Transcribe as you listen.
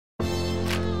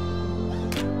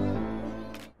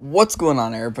What's going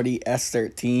on, everybody?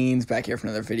 Sthirteens back here for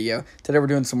another video. Today we're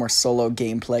doing some more solo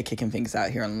gameplay, kicking things out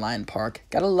here in Lion Park.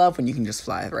 Gotta love when you can just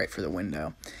fly right for the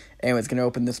window. Anyways, gonna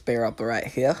open this bear up right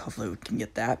here. Hopefully we can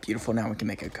get that. Beautiful. Now we can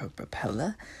make a Coke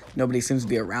propeller. Nobody seems to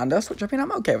be around us, which I mean,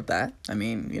 I'm okay with that. I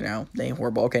mean, you know, they ain't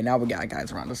horrible. Okay, now we got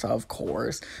guys around us, of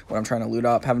course. What I'm trying to loot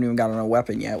up, haven't even gotten a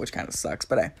weapon yet, which kind of sucks.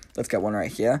 But hey, let's get one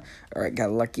right here. All right,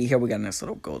 got lucky here. We got a nice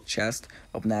little gold chest.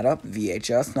 Open that up.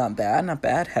 VHS, not bad, not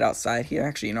bad. Head outside here.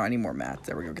 Actually, you know, I need more mats.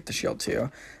 There we go. Get the shield too.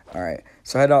 All right,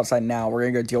 so head outside now. We're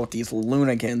gonna go deal with these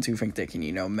Lunagans who think they can,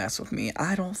 you know, mess with me.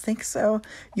 I don't think so.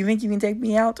 You think you can take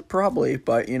me out? Probably,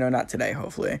 but, you know, not today,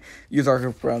 hopefully. Use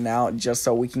our pro now just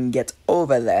so we can get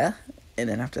over there. And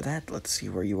then after that, let's see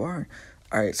where you are.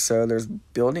 All right, so there's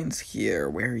buildings here.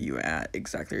 Where are you at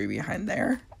exactly? Are you behind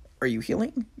there? Are you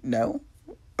healing? No?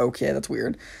 Okay, that's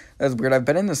weird. That's weird. I've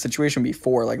been in this situation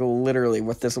before, like literally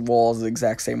with this wall is the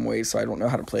exact same way, so I don't know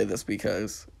how to play this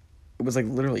because it was like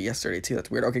literally yesterday too. That's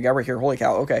weird. Okay, guy right here. Holy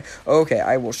cow. Okay. Okay,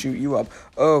 I will shoot you up.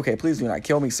 Okay, please do not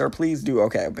kill me, sir. Please do.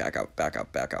 Okay, back up, back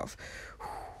up, back off.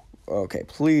 Okay,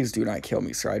 please do not kill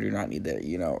me, sir. I do not need that,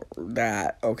 you know,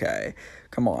 that. Okay,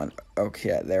 come on.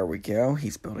 Okay, there we go.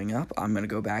 He's building up. I'm going to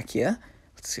go back here.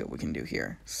 Let's see what we can do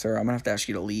here. Sir, I'm going to have to ask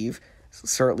you to leave.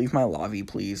 Sir, leave my lobby,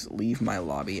 please. Leave my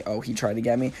lobby. Oh, he tried to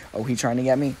get me. Oh, he trying to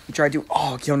get me. He tried to.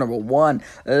 Oh, kill number one.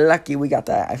 Lucky we got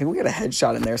that. I think we got a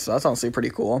headshot in there, so that's honestly pretty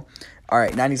cool. All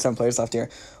right, 97 players left here.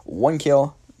 One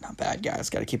kill. Not bad,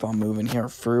 guys. Got to keep on moving here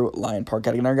through Lion Park.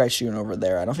 Got another guy shooting over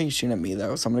there. I don't think he's shooting at me,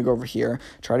 though. So I'm going to go over here.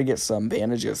 Try to get some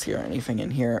bandages here. Anything in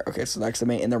here? Okay, so that's the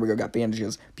main. And there we go. Got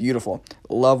bandages. Beautiful.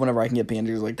 Love whenever I can get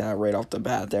bandages like that right off the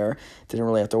bat there. Didn't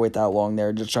really have to wait that long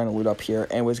there. Just trying to loot up here.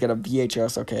 Anyways, got a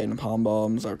VHS. Okay, and palm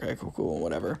bombs. Okay, cool,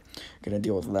 whatever. Going to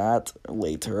deal with that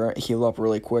later. Heal up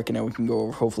really quick, and then we can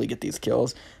go hopefully get these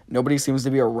kills. Nobody seems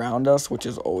to be around us, which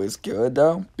is always good,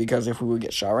 though, because if we would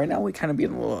get shot right now, we kind of be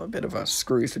in a little bit of a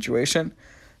screwy situation.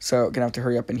 So, gonna have to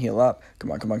hurry up and heal up.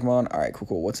 Come on, come on, come on. All right,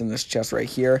 cool. What's in this chest right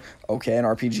here? Okay, an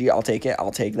RPG. I'll take it.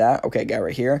 I'll take that. Okay, guy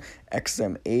right here.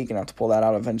 XM8. Gonna have to pull that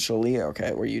out eventually.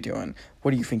 Okay, what are you doing?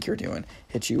 What do you think you're doing?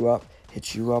 Hit you up.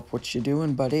 Hit you up. What you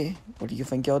doing, buddy? What do you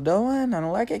think you're doing? I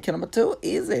don't like it. Kill number two.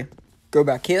 Easy. Go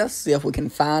back here, see if we can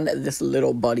find this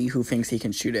little buddy who thinks he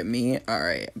can shoot at me. All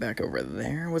right, back over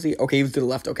there. Was he? Okay, he was to the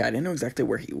left. Okay, I didn't know exactly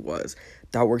where he was.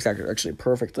 That works actually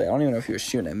perfectly. I don't even know if he was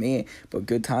shooting at me, but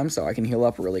good time, so I can heal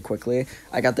up really quickly.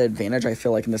 I got the advantage, I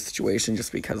feel like, in this situation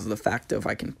just because of the fact of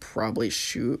I can probably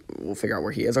shoot. We'll figure out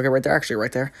where he is. Okay, right there, actually,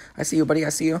 right there. I see you, buddy. I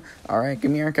see you. All right,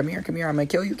 come here, come here, come here. I'm going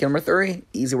to kill you. Kill number 3.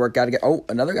 Easy work. Got to get... Oh,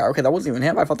 another guy. Okay, that wasn't even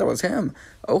him. I thought that was him.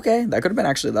 Okay, that could have been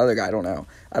actually the other guy. I don't know.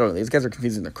 These guys are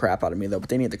confusing the crap out of me, though, but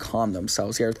they need to calm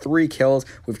themselves here. 3 kills.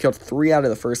 We've killed 3 out of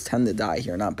the first 10 to die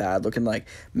here. Not bad. Looking like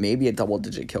maybe a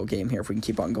double-digit kill game here if we can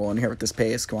keep on going here with this pace.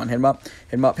 Come on, hit him up.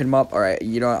 Hit him up, hit him up. All right,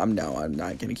 you know what? I'm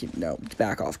not going to keep... No,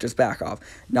 back off. Just back off.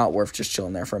 Not worth just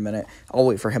chilling there for a minute. I'll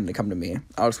wait for him to come to me.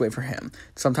 I'll just wait for him.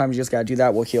 Sometimes you just got to do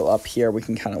that. We'll heal up here. We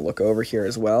can kind of look over here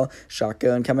as well.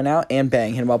 Shotgun coming out and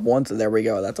bang. Hit him up once. There we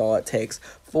go. That's all it takes.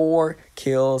 4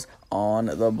 kills on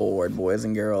the board, boys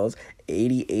and girls.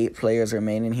 88 players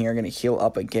remaining here. Going to heal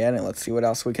up again, and let's see what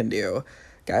else we can do.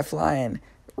 Guy flying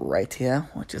right here,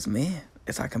 which is me.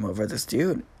 As I come over this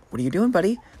dude. What are you doing,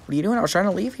 buddy? What are you doing? I was trying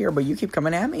to leave here, but you keep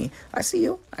coming at me. I see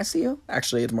you. I see you.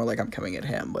 Actually, it's more like I'm coming at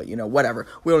him, but, you know, whatever.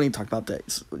 We don't need to talk about the,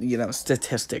 you know,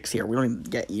 statistics here. We don't even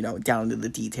get, you know, down into the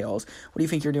details. What do you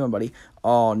think you're doing, buddy?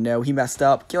 Oh, no, he messed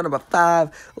up. Kill number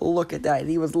 5. Look at that.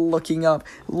 He was looking up,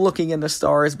 looking in the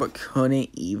stars, but couldn't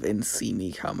even see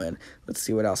me coming. Let's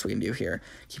see what else we can do here.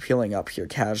 Keep healing up here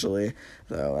casually,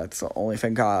 though. That's the only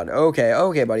thing. God.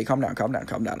 Okay, buddy. Calm down, calm down,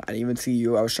 calm down. I didn't even see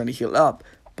you. I was trying to heal up.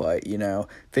 But, you know,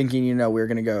 thinking, you know, we were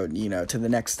going to go, you know, to the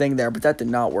next thing there. But that did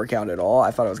not work out at all.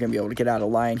 I thought I was going to be able to get out of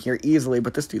line here easily.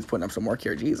 But this dude's putting up some work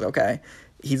here. Jeez, okay.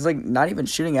 He's, like, not even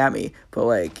shooting at me. But,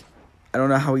 like, I don't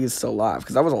know how he's still alive.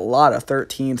 Because that was a lot of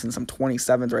 13s and some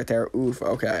 27s right there. Oof,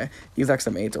 okay. These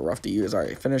XM8s are rough to use. All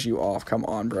right, finish you off. Come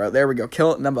on, bro. There we go.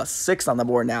 Kill number 6 on the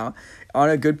board now. On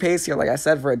a good pace here, like I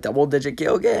said, for a double-digit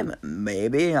kill game.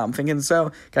 Maybe. I'm thinking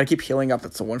so. Got to keep healing up.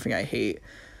 That's the one thing I hate.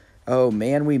 Oh,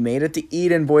 man, we made it to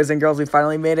Eden, boys and girls. We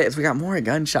finally made it. As we got more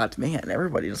gunshots. Man,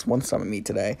 everybody just won some of me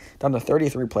today. Down to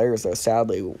 33 players, though,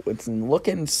 sadly. It's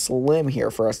looking slim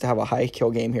here for us to have a high kill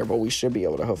game here, but we should be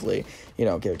able to hopefully, you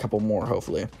know, get a couple more,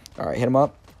 hopefully. All right, hit him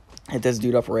up. Hit this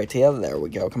dude up right here. There we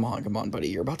go. Come on, buddy.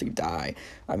 You're about to die.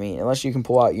 I mean, unless you can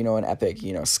pull out, an epic,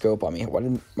 scope on me. Why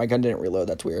didn't my gun didn't reload?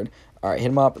 That's weird. All right, hit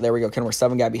him up. There we go. We're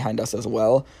 7 guy behind us as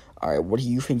well. All right, what do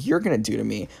you think you're going to do to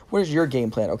me? What is your game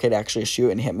plan? Okay, to actually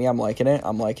shoot and hit me. I'm liking it.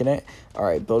 All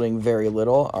right, building very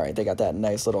little. All right, they got that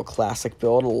nice little classic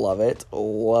build. Love it.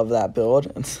 Love that build.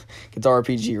 Get the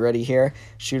RPG ready here.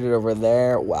 Shoot it over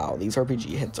there. Wow, these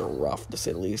RPG hits are rough, to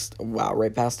say the least. Wow,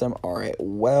 right past them. All right,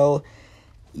 well,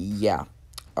 yeah.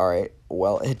 All right,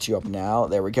 well, hit you up now.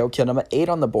 There we go. Kill number 8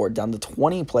 on the board. Down to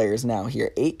 20 players now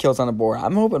here. 8 kills on the board.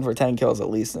 I'm hoping for 10 kills at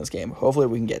least in this game. Hopefully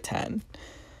we can get 10.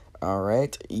 All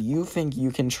right, you think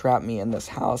you can trap me in this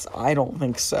house? I don't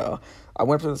think so. I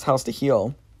went to this house to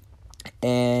heal,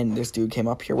 and this dude came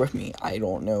up here with me. I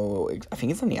don't know. I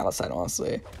think he's on the outside,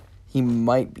 honestly. He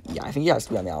might be. Yeah, I think he has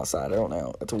to be on the outside. I don't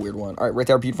know. That's a weird one. All right, right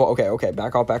there. Beautiful. Okay.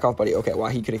 Back off, buddy. Okay, wow,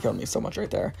 he could have killed me so much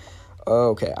right there.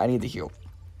 Okay, I need to heal.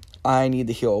 I need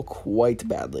to heal quite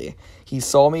badly. He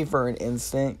saw me for an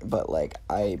instant, but, like,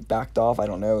 I backed off. I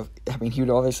don't know. I mean, he would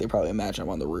obviously probably imagine I'm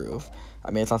on the roof. I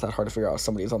mean, it's not that hard to figure out if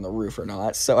somebody's on the roof or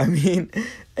not. So, I mean,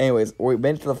 anyways, we've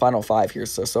been to the final 5 here.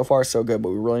 So far, so good. But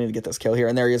we really need to get this kill here.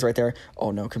 And there he is right there. Oh,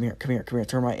 no. Come here.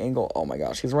 Turn my angle. Oh, my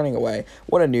gosh. He's running away.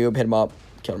 What a noob. Hit him up.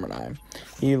 Kill number 9.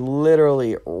 He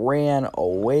literally ran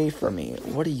away from me.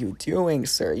 What are you doing,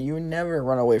 sir? You never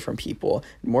run away from people.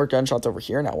 More gunshots over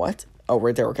here. Now what? Oh,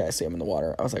 right there. Okay, I see him in the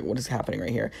water. I was like, what is happening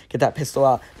right here? Get that pistol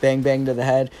out. Bang, bang to the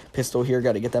head. Pistol here.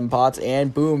 Got to get them bots.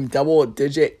 And boom,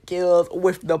 double-digit kills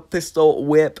with the pistol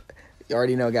whip. You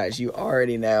already know, guys. You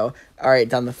already know. All right,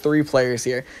 down to 3 players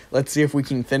here. Let's see if we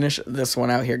can finish this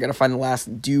one out here. Got to find the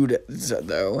last dude,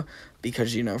 though,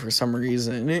 because, for some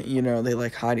reason, they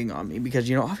like hiding on me.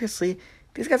 Because, obviously,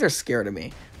 these guys are scared of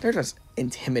me. They're just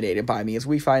intimidated by me. As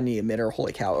we find the emitter,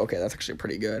 holy cow, okay, that's actually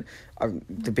pretty good. I'm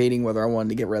debating whether I wanted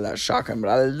to get rid of that shotgun, but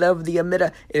I love the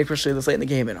emitter, especially this late in the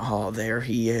game. And oh, there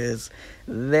he is.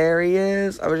 There he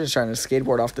is. I was just trying to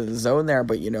skateboard off to the zone there,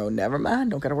 but, never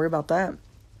mind. Don't got to worry about that.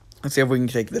 Let's see if we can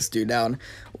take this dude down.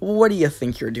 What do you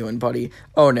think you're doing, buddy?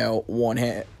 Oh, no. 1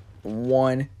 hit.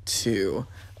 1, 2.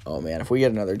 Oh, man, if we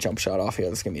get another jump shot off here,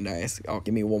 this is going to be nice. Oh,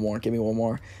 give me one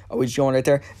more. Oh, he's going right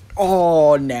there.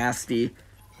 Oh, nasty.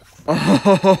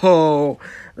 Oh,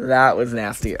 that was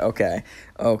nasty. Okay,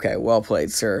 well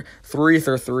played, sir.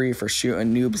 3-3 for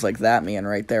shooting noobs like that man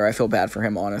right there. I feel bad for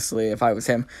him, honestly. If I was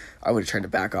him, I would have tried to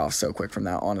back off so quick from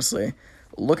that, honestly.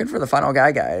 Looking for the final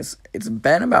guy, guys. It's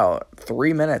been about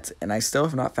 3 minutes, and I still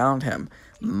have not found him.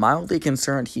 Mildly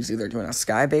concerned he's either doing a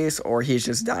sky base or he's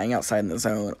just dying outside in the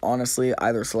zone. Honestly,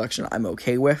 either selection I'm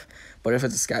okay with, but if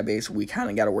it's a sky base, we kind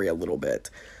of got to worry a little bit.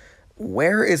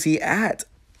 Where is he at?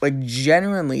 Like,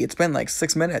 genuinely, it's been like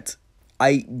 6 minutes.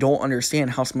 I don't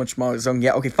understand how much more zone.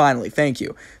 Yeah, okay, finally. Thank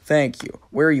you.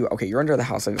 Where are you? Okay, you're under the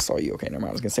house. I just saw you. Okay, never mind.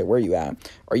 I was going to say, where are you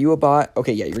at? Are you a bot?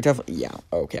 Okay, yeah, you're definitely. Yeah,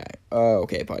 okay.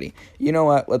 Okay, buddy. You know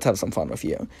what? Let's have some fun with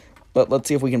you. Let's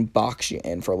see if we can box you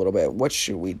in for a little bit. What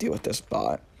should we do with this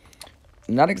bot?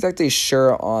 Not exactly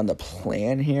sure on the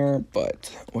plan here,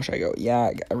 but where should I go?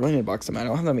 Yeah, I really need to box him out. I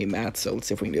don't have that many mats, so let's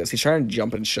see if we can do this. He's trying to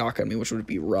jump and shotgun me, which would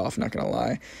be rough, not going to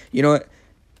lie. You know what?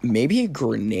 Maybe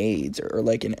grenades or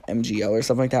like an MGL or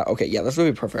something like that. Okay, yeah, this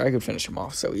would be perfect. I could finish him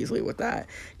off so easily with that.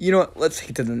 You know what? Let's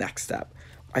take it to the next step.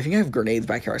 I think I have grenades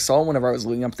back here. I saw them whenever I was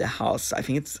looting up the house. I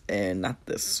think it's in, not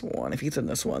this one. I think it's in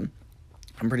this one.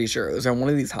 I'm pretty sure. It was in one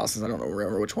of these houses. I don't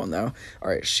remember which one, though. All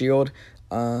right, shield.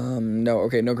 No,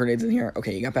 okay, no grenades in here.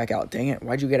 Okay, you got back out. Dang it,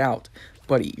 why'd you get out?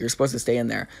 Buddy, you're supposed to stay in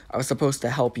there. I was supposed to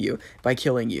help you by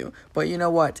killing you. But you know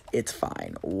what? It's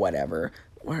fine. Whatever.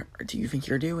 What do you think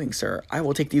you're doing, sir? I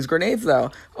will take these grenades, though.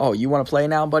 Oh, you want to play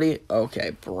now, buddy?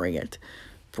 Okay, bring it.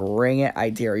 Bring it, I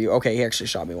dare you. Okay, he actually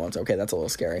shot me once. Okay, that's a little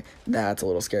scary. That's a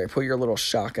little scary. Put your little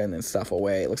shotgun and stuff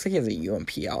away. It looks like he has a UMP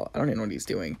out. I don't even know what he's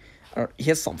doing. He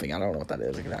has something. I don't know what that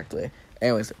is exactly.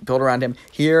 Anyways, build around him.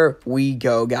 Here we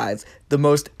go, guys. The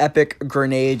most epic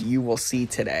grenade you will see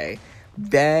today.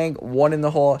 Bang, 1 in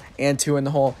the hole and 2 in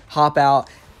the hole. Hop out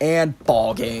and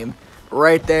ball game.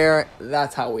 Right there.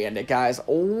 That's how we end it, guys.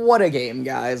 What a game,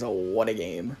 guys. What a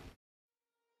game.